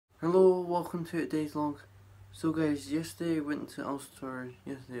Hello, welcome to today's vlog. So guys, yesterday I went to Ulster.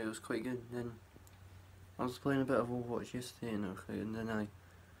 Yesterday it was quite good. Then I was playing a bit of Overwatch yesterday and everything, and then I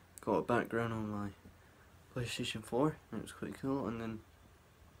got a background on my PlayStation 4 and it was quite cool. And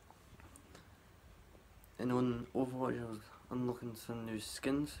on Overwatch I was unlocking some new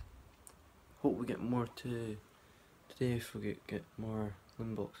skins. Hope we get more today if we get more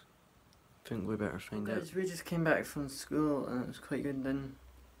Limbox. Think we better find out. Guys, we just came back from school and it was quite good. Then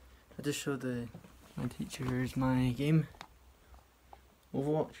I just showed my teachers my game,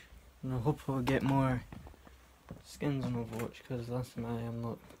 Overwatch, and I hope I'll get more skins on Overwatch because last time I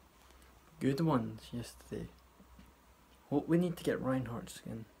unlocked good ones yesterday. Hope we need to get Reinhardt's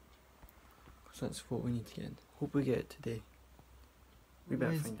skin, because that's what we need to get. Hope we get it today. We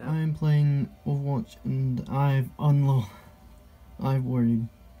better find out. I'm playing Overwatch and I've worried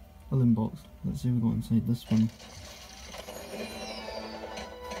a Limbox. Let's see if we go inside this one.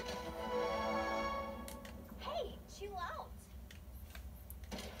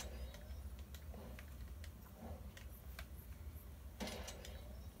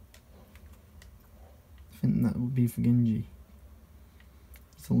 I think that would be for Genji.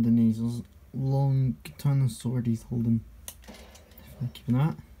 He's holding his long katana sword he's holding. If I keep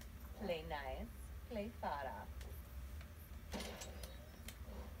that. Play nice, play Farah.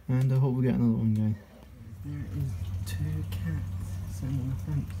 And I hope we get another one, guys. There is 2 cats sitting on the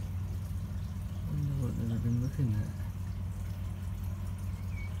fence. I wonder what they've been looking at.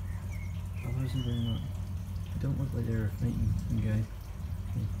 I wasn't very much. They don't look like they're fighting some guy.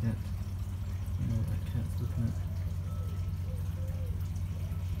 Yet. I know what that cat's looking at.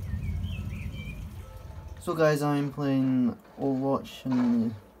 So guys, I'm playing Overwatch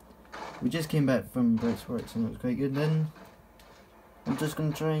and we just came back from Brexworks and it was quite good. Then I'm just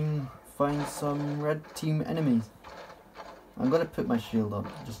going to try and find some red team enemies. I'm going to put my shield up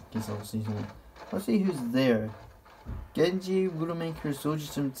just in case I'll see someone. Let's see who's there. Genji, Widowmaker, Soldier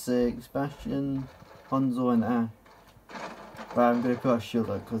 76, Bastion, Hanzo and Ash. But I'm going to put a shield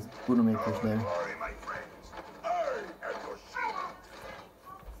up because Widowmaker's there.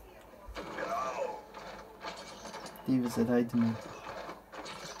 Diva said hi to me.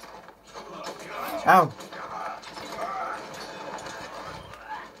 Ow!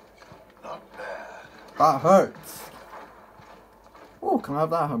 That hurts! Oh, can I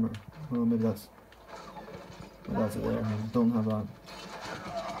have that hammer? Well, maybe that's it there. I don't have that.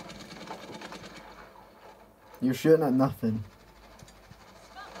 You're shooting at nothing.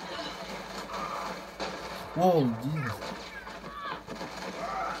 Whoa, Jesus.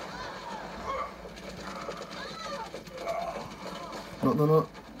 No.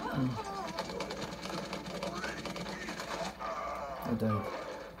 I died.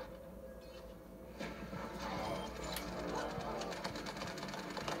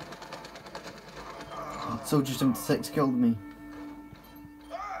 Soldier 76 killed me.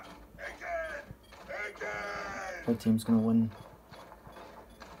 Red team's gonna win.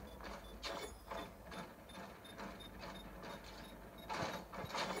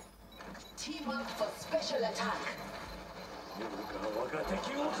 Team up for special attack.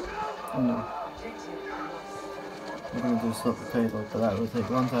 Oh no. We're gonna do stop the payload, but that will take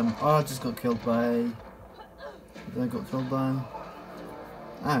a long time. Oh, I just got killed by... I got killed by...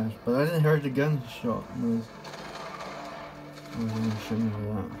 Ash, but I didn't hear the gunshot noise. I was really shooting over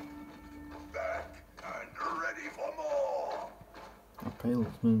that. Back and ready for more. Our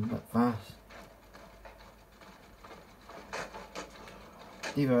payload's moving a bit fast.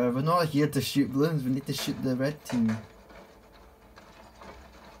 Diva, we're not here to shoot balloons, we need to shoot the red team.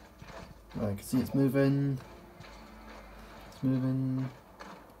 Right, I can see it's moving. It's moving.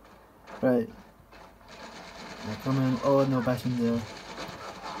 Right. They're coming. Oh no, Bastion's there.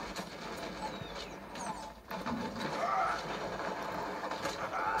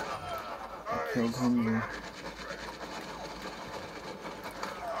 I killed him though.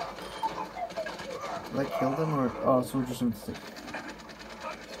 Did I kill them or... Oh, Soldier 76.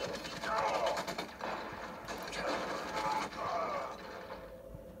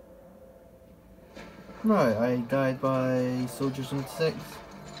 Right, I died by Soldier 76.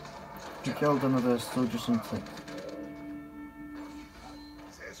 He killed another Soldier 76.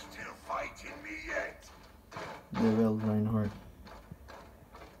 They're still fighting me yet. They will, Reinhardt.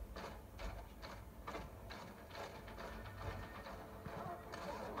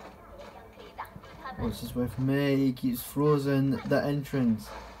 What's this way from me? He keeps frozen the entrance.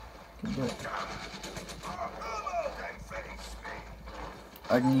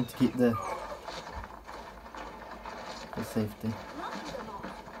 I need to keep the safety.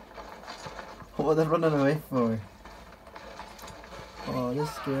 What are they running away for? Oh, they're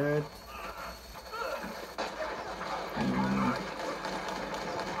scared.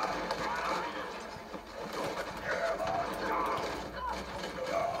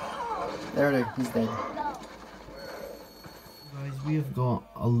 There, he's dead. Guys, we have got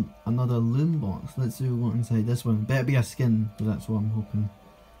another loom box. Let's see what's inside this one. Better be a skin, because that's what I'm hoping.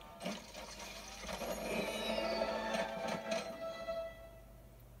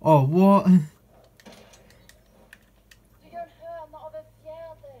 Oh, what?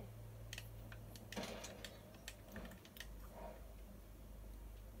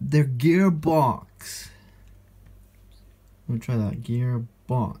 Their gearbox. We'll try that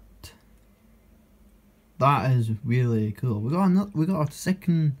gearbot. That is really cool. We got a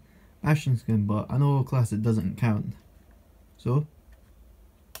second Bastion skin, but I know Classic doesn't count. So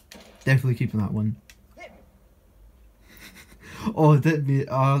definitely keeping that one. Oh, hit me!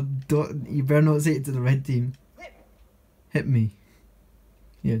 Don't, you better not say it to the red team. Hit me.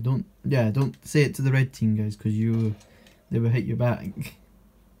 Yeah, don't say it to the red team, guys, because they will hit you back.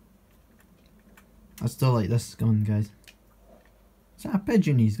 I still like this gun, guys. Is that a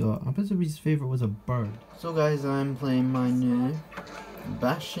pigeon he's got? I bet his favourite was a bird. So guys, I'm playing my new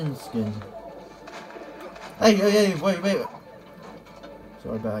Bastion skin. Hey, wait.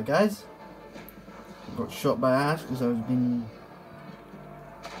 Sorry about that, guys. I got shot by Ash because I was being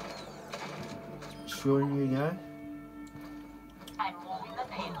showing you guys. I'm moving the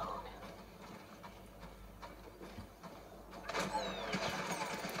payload.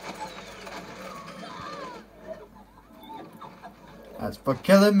 That's for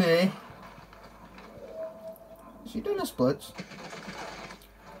killing me. Is he doing a splits?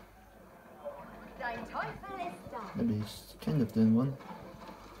 Maybe he's kind of doing one.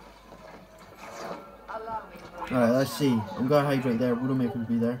 Alright, let's see. I'm gonna hide right there. Widowmaker will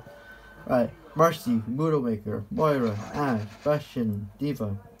be there. Right, Mercy, Widowmaker, Moira, Ash, Bastion,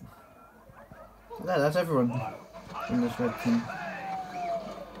 Diva. Yeah, that's everyone in this red team.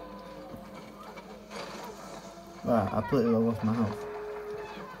 Right, I completely lost my health.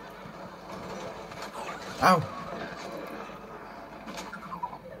 Ow!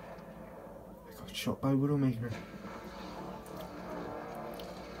 I got shot by Widowmaker.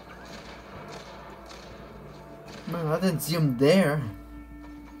 Man, I didn't see him there.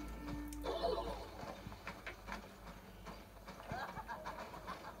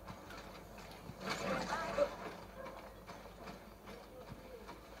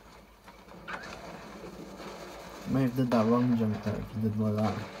 Might have did that wrong jump there if you did like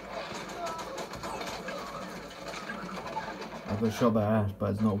that. I got shot by Ash,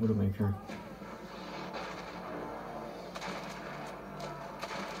 but it's not Widowmaker.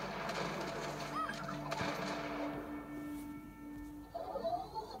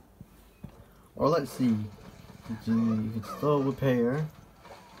 Or let's see. You could still repair.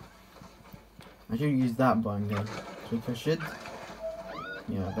 I should use that button, guys. So I should.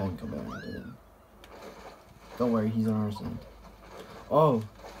 Yeah, I better come back and do it. Don't worry, he's on our side. Oh!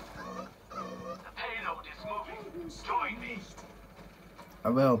 The payload is moving. Join me. I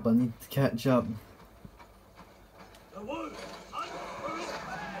will, but I need to catch up. So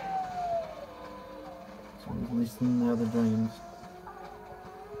at least in the other dragons.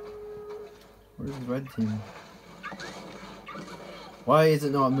 Where's the red team? Why is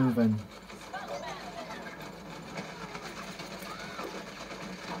it not moving?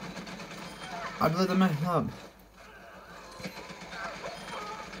 I blew the map up.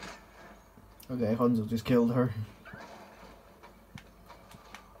 Okay, Hanzo just killed her.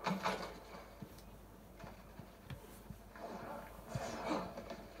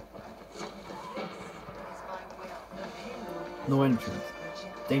 No entrance.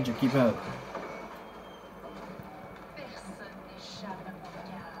 Danger, keep out.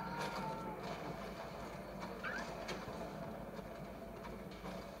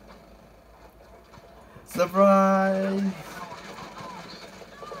 Surprise!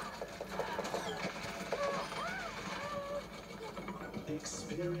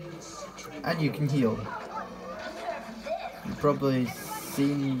 And you can heal. You've probably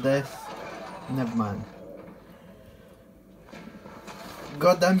seen this. Never mind.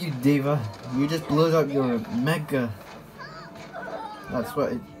 God damn you, Diva. You just blew up your mega. That's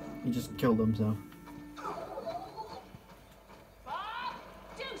what he just killed himself.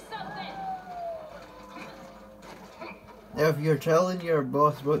 If you're telling your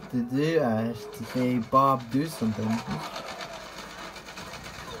boss what to do, Ash, to say, Bob, do something.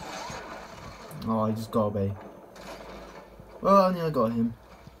 Oh, I just got away. Well, I nearly got him.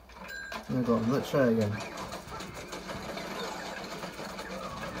 Let's try again.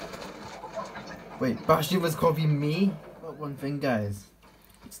 Wait, Bastion was copying me? One thing, guys,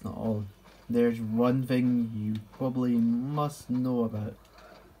 it's not all. There's one thing you probably must know about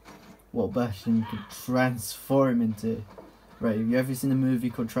what Bastion could transform into. Right, have you ever seen a movie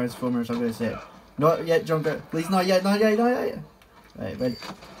called Transformers? I'm gonna say it. Not yet, Junker. Please, not yet, not yet, not yet. Right, ready?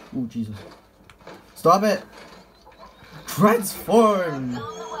 Oh, Jesus. Stop it! Transform!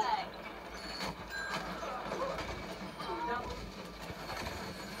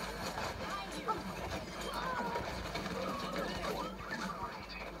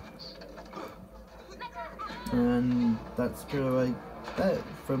 And that's kind of like that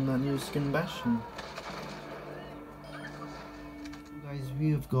from that new skin Bastion. Guys,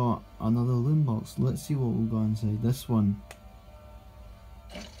 we have got another loot box. Let's see what we'll go inside this one.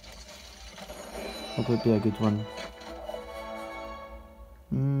 That would be a good one.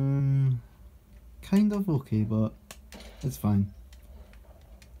 Kind of okay, but it's fine.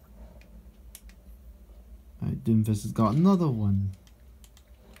 Alright, Doomfist has got another one.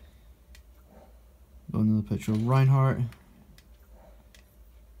 Got another picture of Reinhardt.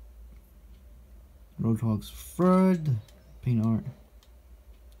 Roadhog's third. Paint art.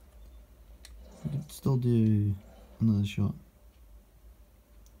 We could still do another shot.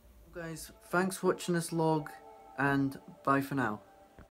 Guys, thanks for watching this log, and bye for now.